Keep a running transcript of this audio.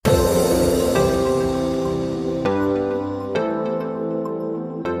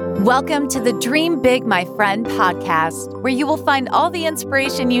Welcome to the Dream Big, My Friend podcast, where you will find all the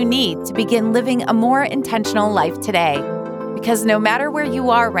inspiration you need to begin living a more intentional life today. Because no matter where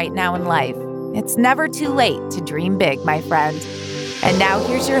you are right now in life, it's never too late to dream big, my friend. And now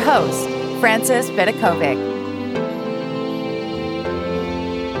here's your host, Frances Vidakovic.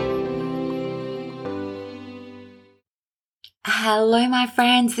 Hello, my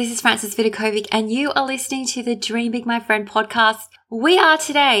friends. This is Frances Vidakovic, and you are listening to the Dream Big, My Friend podcast. We are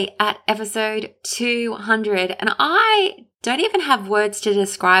today at episode 200, and I don't even have words to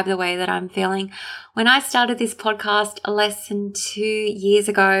describe the way that I'm feeling. When I started this podcast less than 2 years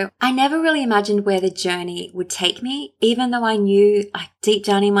ago, I never really imagined where the journey would take me, even though I knew deep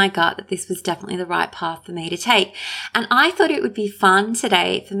down in my gut that this was definitely the right path for me to take. And I thought it would be fun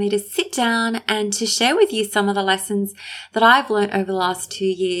today for me to sit down and to share with you some of the lessons that I've learned over the last 2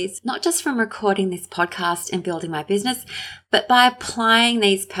 years, not just from recording this podcast and building my business, but by applying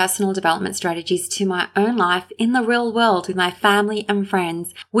these personal development strategies to my own life in the real world with my family and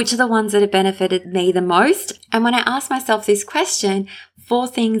friends, which are the ones that have benefited me the most. And when I asked myself this question, 4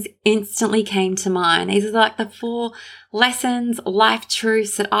 things instantly came to mind. These are like the 4 lessons, life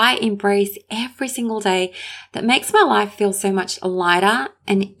truths that I embrace every single day that makes my life feel so much lighter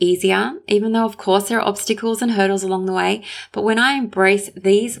and easier, even though of course there are obstacles and hurdles along the way. But when I embrace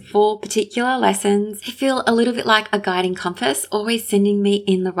these 4 particular lessons, they feel a little bit like a guiding compass, always sending me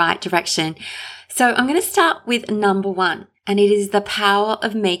in the right direction. So I'm going to start with number 1. And it is the power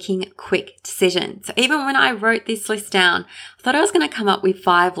of making quick decisions. So even when I wrote this list down, I thought I was going to come up with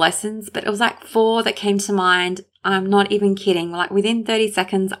 5 lessons, but it was like 4 that came to mind. I'm not even kidding. Like within 30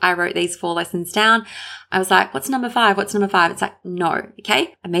 seconds, I wrote these 4 lessons down. I was like, what's number 5? What's number 5? It's like, no.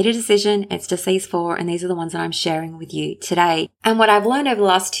 Okay. I made a decision. It's just these 4. And these are the ones that I'm sharing with you today. And what I've learned over the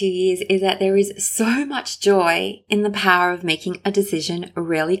last 2 years is that there is so much joy in the power of making a decision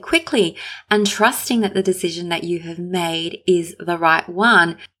really quickly and trusting that the decision that you have made is the right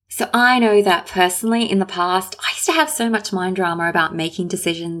one. So I know that personally in the past, I used to have so much mind drama about making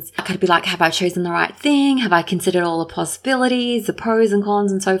decisions. I could be like, have I chosen the right thing? Have I considered all the possibilities, the pros and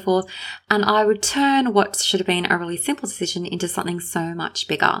cons and so forth? And I would turn what should have been a really simple decision into something so much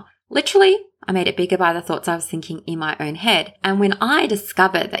bigger. Literally, I made it bigger by the thoughts I was thinking in my own head. And when I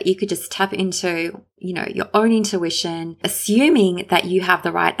discovered that you could just tap into, your own intuition, assuming that you have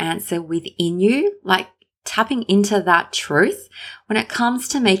the right answer within you, like tapping into that truth, when it comes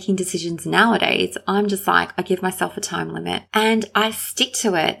to making decisions nowadays, I'm just like, I give myself a time limit and I stick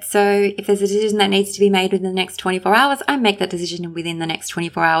to it. So if there's a decision that needs to be made within the next 24 hours, I make that decision within the next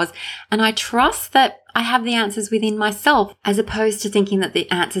 24 hours. And I trust that I have the answers within myself, as opposed to thinking that the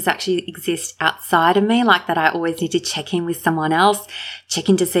answers actually exist outside of me, like that I always need to check in with someone else, check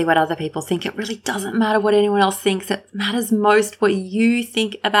in to see what other people think. It really doesn't matter what anyone else thinks. It matters most what you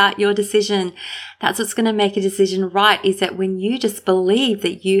think about your decision. That's what's going to make a decision right, is that when you just believe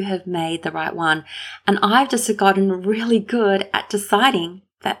that you have made the right one. And I've just gotten really good at deciding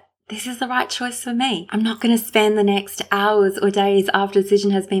that this is the right choice for me. I'm not going to spend the next hours or days after a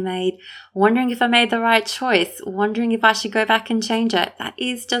decision has been made wondering if I made the right choice, wondering if I should go back and change it. That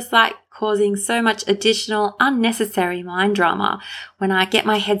is just like causing so much additional unnecessary mind drama. When I get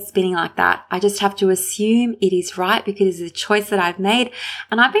my head spinning like that, I just have to assume it is right because it's a choice that I've made.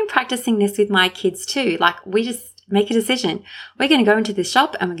 And I've been practicing this with my kids too. Like we just make a decision. We're going to go into this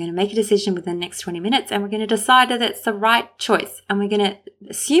shop and we're going to make a decision within the next 20 minutes and we're going to decide that it's the right choice. And we're going to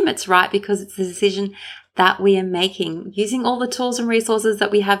assume it's right because it's the decision that we are making. Using all the tools and resources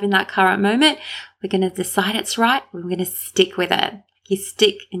that we have in that current moment, we're going to decide it's right. We're going to stick with it. You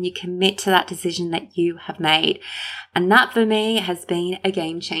stick and you commit to that decision that you have made. And that for me has been a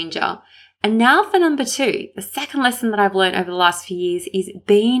game changer. And now for number 2, the second lesson that I've learned over the last few years is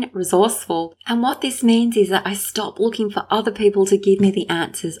being resourceful. And what this means is that I stop looking for other people to give me the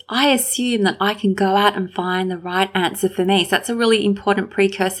answers. I assume that I can go out and find the right answer for me. So that's a really important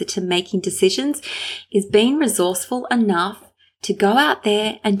precursor to making decisions, is being resourceful enough to go out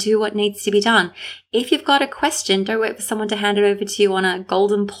there and do what needs to be done. If you've got a question, don't wait for someone to hand it over to you on a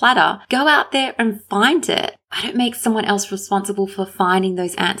golden platter. Go out there and find it. I don't make someone else responsible for finding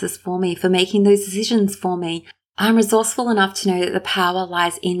those answers for me, for making those decisions for me. I'm resourceful enough to know that the power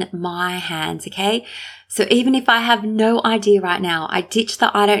lies in my hands, okay? So even if I have no idea right now, I ditch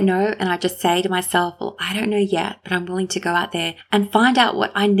the I don't know and I just say to myself, well, I don't know yet, but I'm willing to go out there and find out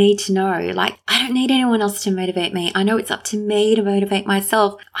what I need to know. Like, I don't need anyone else to motivate me. I know it's up to me to motivate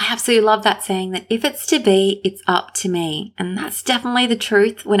myself. I absolutely love that saying that if it's to be, it's up to me. And that's definitely the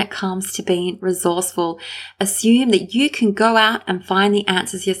truth when it comes to being resourceful. Assume that you can go out and find the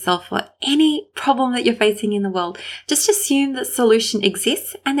answers yourself for any problem that you're facing in the world. Just assume that solution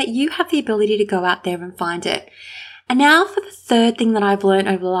exists and that you have the ability to go out there and find it. And now for the third thing that I've learned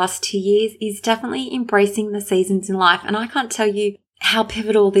over the last 2 years is definitely embracing the seasons in life. And I can't tell you how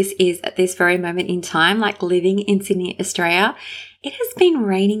pivotal this is at this very moment in time, like living in Sydney, Australia. It has been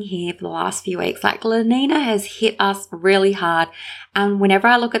raining here for the last few weeks. Like La Nina has hit us really hard. And whenever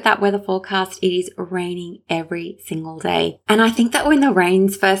I look at that weather forecast, it is raining every single day. And I think that when the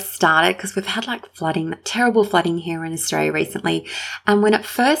rains first started, because we've had like flooding, terrible flooding here in Australia recently. And when it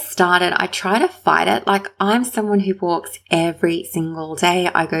first started, I try to fight it. Like I'm someone who walks every single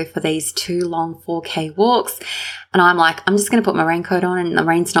day. I go for these 2 long 4K walks. And I'm like, I'm just going to put my raincoat on and the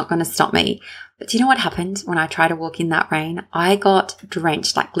rain's not going to stop me. But do you know what happened when I tried to walk in that rain? I got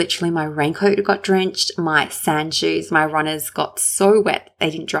drenched, like literally my raincoat got drenched, my sand shoes, my runners got so wet, they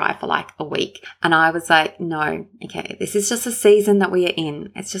didn't dry for like a week. And I was like, no, okay, this is just a season that we are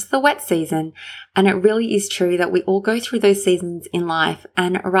in. It's just the wet season. And it really is true that we all go through those seasons in life.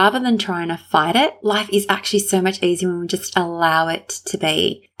 And rather than trying to fight it, life is actually so much easier when we just allow it to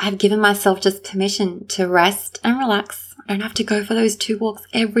be. I've given myself just permission to rest and relax. I don't have to go for those 2 walks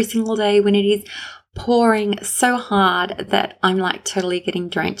every single day when it is pouring so hard that I'm like totally getting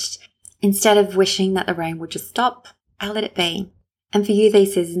drenched. Instead of wishing that the rain would just stop, I let it be. And for you,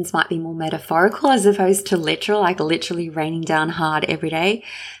 these seasons might be more metaphorical as opposed to literal, like literally raining down hard every day.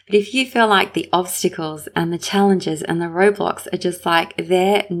 But if you feel like the obstacles and the challenges and the roadblocks are just like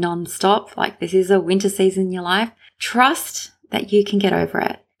they're non-stop, like this is a winter season in your life, trust that you can get over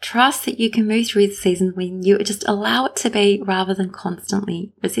it. Trust that you can move through the season when you just allow it to be rather than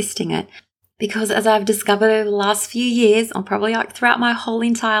constantly resisting it. Because as I've discovered over the last few years, or probably like throughout my whole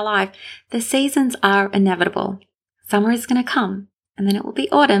entire life, the seasons are inevitable. Summer is going to come and then it will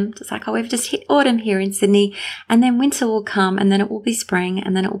be autumn, just like how we've just hit autumn here in Sydney, and then winter will come and then it will be spring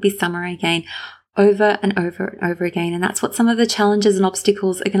and then it will be summer again, over and over and over again. And that's what some of the challenges and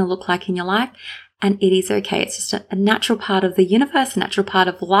obstacles are going to look like in your life. And it is okay. It's just a natural part of the universe, a natural part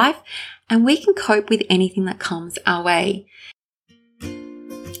of life, and we can cope with anything that comes our way.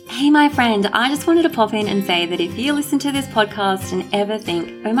 Hey, my friend, I just wanted to pop in and say that if you listen to this podcast and ever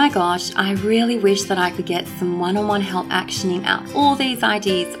think, oh my gosh, I really wish that I could get some one-on-one help actioning out all these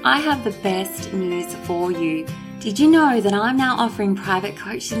ideas, I have the best news for you. Did you know that I'm now offering private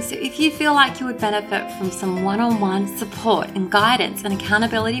coaching? So if you feel like you would benefit from some one-on-one support and guidance and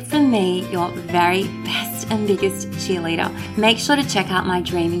accountability from me, your very best and biggest cheerleader, make sure to check out my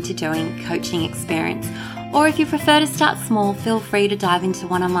Dreaming to Doing coaching experience. Or if you prefer to start small, feel free to dive into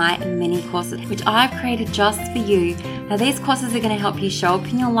one of my mini courses, which I've created just for you. Now, these courses are going to help you show up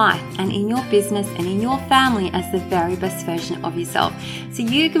in your life and in your business and in your family as the very best version of yourself. So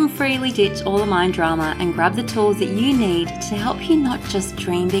you can freely ditch all the mind drama and grab the tools that you need to help you not just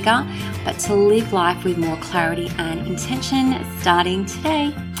dream bigger, but to live life with more clarity and intention starting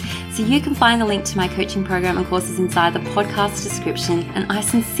today. So you can find the link to my coaching program and courses inside the podcast description, and I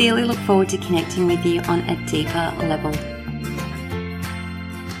sincerely look forward to connecting with you on a deeper level.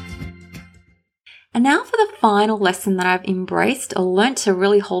 And now for the final lesson that I've embraced or learnt to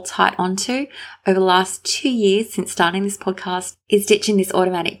really hold tight onto over the last 2 years since starting this podcast is ditching this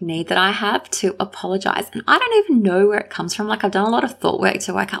automatic need that I have to apologize. And I don't even know where it comes from. Like I've done a lot of thought work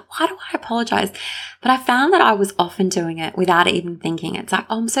to work out, why do I apologize? But I found that I was often doing it without even thinking. It's like,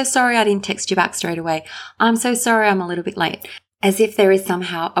 oh, I'm so sorry I didn't text you back straight away. I'm so sorry I'm a little bit late. As if there is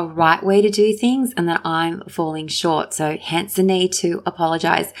somehow a right way to do things and that I'm falling short. So hence the need to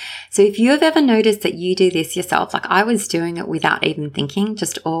apologize. So if you have ever noticed that you do this yourself, like I was doing it without even thinking,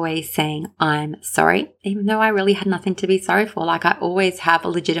 just always saying, I'm sorry, even though I really had nothing to be sorry for. Like I always have a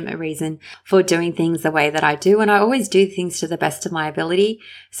legitimate reason for doing things the way that I do. And I always do things to the best of my ability.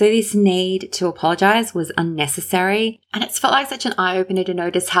 So this need to apologize was unnecessary. And it's felt like such an eye-opener to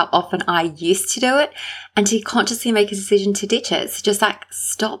notice how often I used to do it and to consciously make a decision to ditch it. So just like,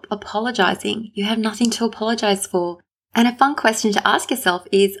 stop apologizing. You have nothing to apologize for. And a fun question to ask yourself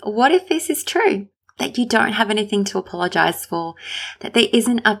is, what if this is true? That you don't have anything to apologize for, that there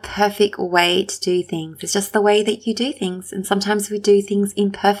isn't a perfect way to do things. It's just the way that you do things. And sometimes we do things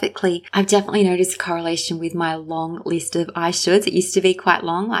imperfectly. I've definitely noticed a correlation with my long list of I shoulds. It used to be quite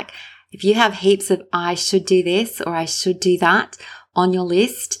long. Like if you have heaps of I should do this or I should do that, on your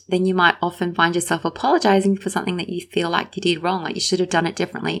list, then you might often find yourself apologizing for something that you feel like you did wrong, like you should have done it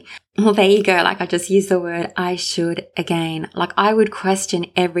differently. Well, there you go. Like I just used the word I should again. Like I would question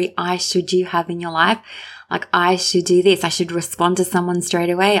every I should you have in your life. Like I should do this. I should respond to someone straight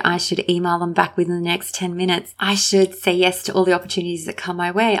away. I should email them back within the next 10 minutes. I should say yes to all the opportunities that come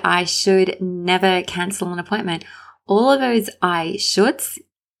my way. I should never cancel an appointment. All of those I shoulds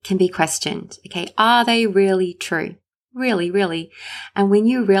can be questioned. Okay. Are they really true? Really, really. And when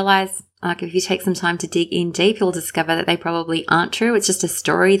you realize, like if you take some time to dig in deep, you'll discover that they probably aren't true. It's just a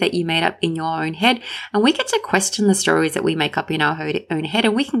story that you made up in your own head. And we get to question the stories that we make up in our own head,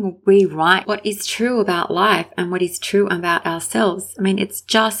 and we can rewrite what is true about life and what is true about ourselves. I mean, it's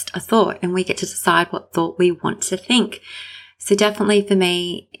just a thought, and we get to decide what thought we want to think. So definitely for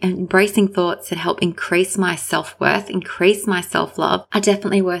me, embracing thoughts that help increase my self-worth, increase my self-love are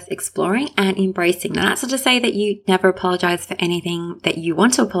definitely worth exploring and embracing. Now, that's not to say that you never apologize for anything that you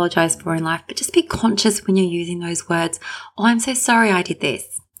want to apologize for in life, but just be conscious when you're using those words. Oh, I'm so sorry I did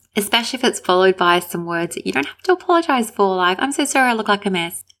this. Especially if it's followed by some words that you don't have to apologize for, like, I'm so sorry I look like a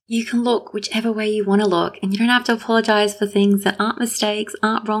mess. You can look whichever way you want to look, and you don't have to apologize for things that aren't mistakes,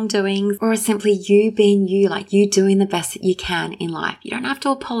 aren't wrongdoings, or are simply you being you, like you doing the best that you can in life. You don't have to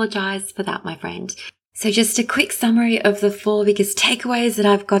apologize for that, my friend. So just a quick summary of the 4 biggest takeaways that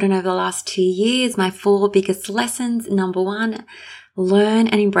I've gotten over the last 2 years, my 4 biggest lessons. Number 1, learn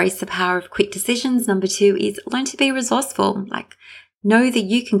and embrace the power of quick decisions. Number 2 is learn to be resourceful. Like, know that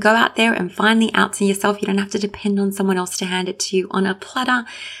you can go out there and find the answer yourself. You don't have to depend on someone else to hand it to you on a platter.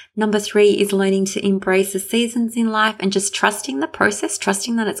 Number 3 is learning to embrace the seasons in life and just trusting the process,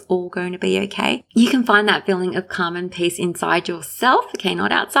 trusting that it's all going to be okay. You can find that feeling of calm and peace inside yourself, okay,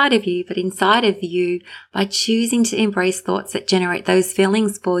 not outside of you, but inside of you by choosing to embrace thoughts that generate those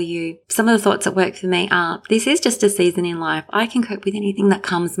feelings for you. Some of the thoughts that work for me are, this is just a season in life. I can cope with anything that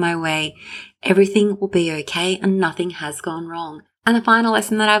comes my way. Everything will be okay and nothing has gone wrong. And the final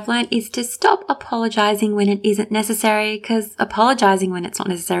lesson that I've learned is to stop apologizing when it isn't necessary, because apologizing when it's not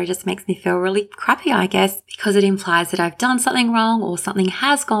necessary just makes me feel really crappy, I guess, because it implies that I've done something wrong or something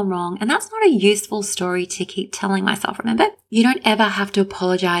has gone wrong. And that's not a useful story to keep telling myself. Remember, you don't ever have to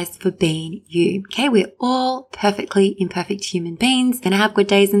apologize for being you. Okay. We're all perfectly imperfect human beings, gonna have good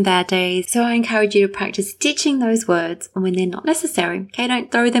days and bad days. So I encourage you to practice ditching those words when they're not necessary. Okay.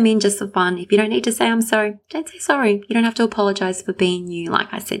 Don't throw them in just for fun. If you don't need to say I'm sorry, don't say sorry. You don't have to apologize for being you, like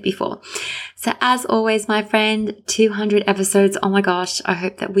I said before. So as always, my friend, 200 episodes. Oh my gosh. I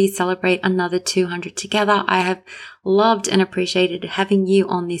hope that we celebrate another 200 together. I have loved and appreciated having you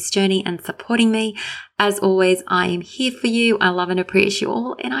on this journey and supporting me. As always, I am here for you. I love and appreciate you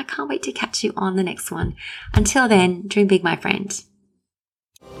all, and I can't wait to catch you on the next one. Until then, dream big, my friend.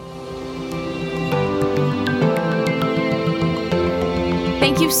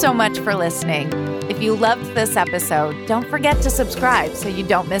 Thank you so much for listening. If you loved this episode, don't forget to subscribe so you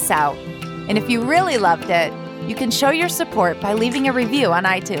don't miss out. And if you really loved it, you can show your support by leaving a review on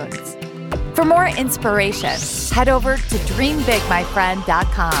iTunes. For more inspiration, head over to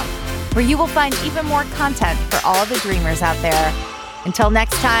dreambigmyfriend.com, where you will find even more content for all the dreamers out there. Until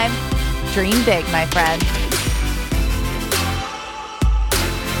next time, dream big, my friend.